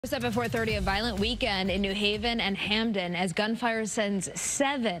Up at 4:30, a violent weekend in New Haven and Hamden as gunfire sends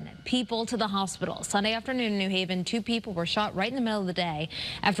 7 people to the hospital. Sunday afternoon in New Haven, 2 people were shot right in the middle of the day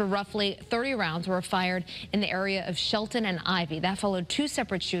after roughly 30 rounds were fired in the area of Shelton and Ivy. That followed 2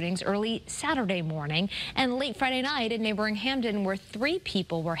 separate shootings early Saturday morning and late Friday night in neighboring Hamden, where 3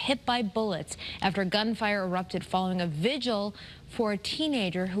 people were hit by bullets after gunfire erupted following a vigil for a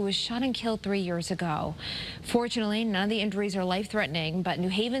teenager who was shot and killed 3 years ago. Fortunately, none of the injuries are life-threatening, but New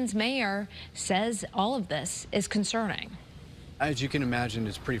Haven's mayor says all of this is concerning. As you can imagine,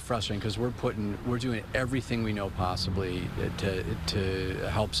 it's pretty frustrating because we're doing everything we know possibly to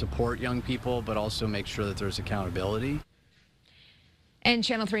help support young people, but also make sure that there's accountability. And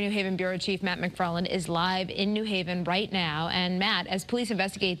Channel 3 New Haven Bureau Chief Matt McFarland is live in New Haven right now. And Matt, as police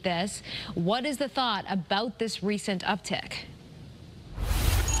investigate this, what is the thought about this recent uptick?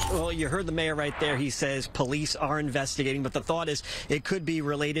 Well, you heard the mayor right there. He says police are investigating, but the thought is it could be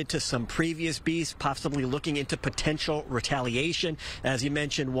related to some previous beefs, possibly looking into potential retaliation. As you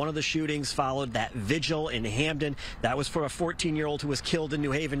mentioned, one of the shootings followed that vigil in Hamden. That was for a 14-year-old who was killed in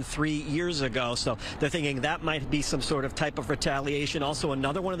New Haven 3 years ago. So they're thinking that might be some sort of type of retaliation. Also,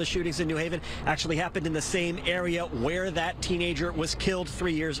 another one of the shootings in New Haven actually happened in the same area where that teenager was killed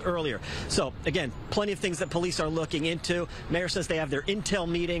 3 years earlier. So, again, plenty of things that police are looking into. Mayor says they have their intel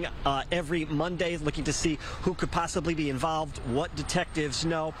meeting every Monday, looking to see who could possibly be involved, what detectives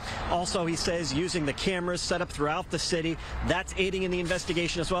know. Also, he says using the cameras set up throughout the city, that's aiding in the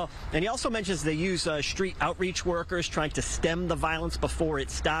investigation as well. And he also mentions they use street outreach workers trying to stem the violence before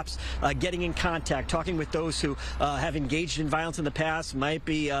it stops, getting in contact, talking with those who have engaged in violence in the past, might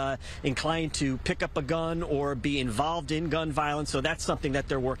be inclined to pick up a gun or be involved in gun violence. So that's something that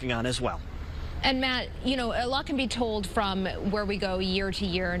they're working on as well. And Matt, you know, a lot can be told from where we go year to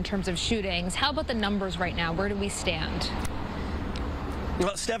year in terms of shootings. How about the numbers right now? Where do we stand?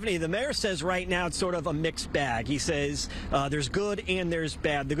 Well, Stephanie, the mayor says right now it's sort of a mixed bag. He says there's good and there's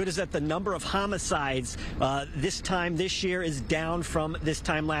bad. The good is that the number of homicides this time this year is down from this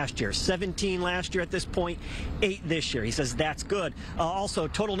time last year. 17 last year at this point, 8 this year. He says that's good. Also,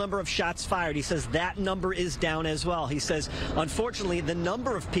 total number of shots fired. He says that number is down as well. He says, unfortunately, the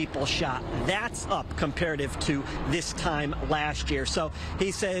number of people shot, that's up comparative to this time last year. So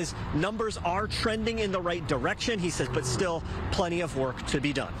he says numbers are trending in the right direction. He says, but still plenty of work to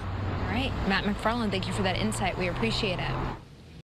be done. All right, Matt McFarland, thank you for that insight. We appreciate it.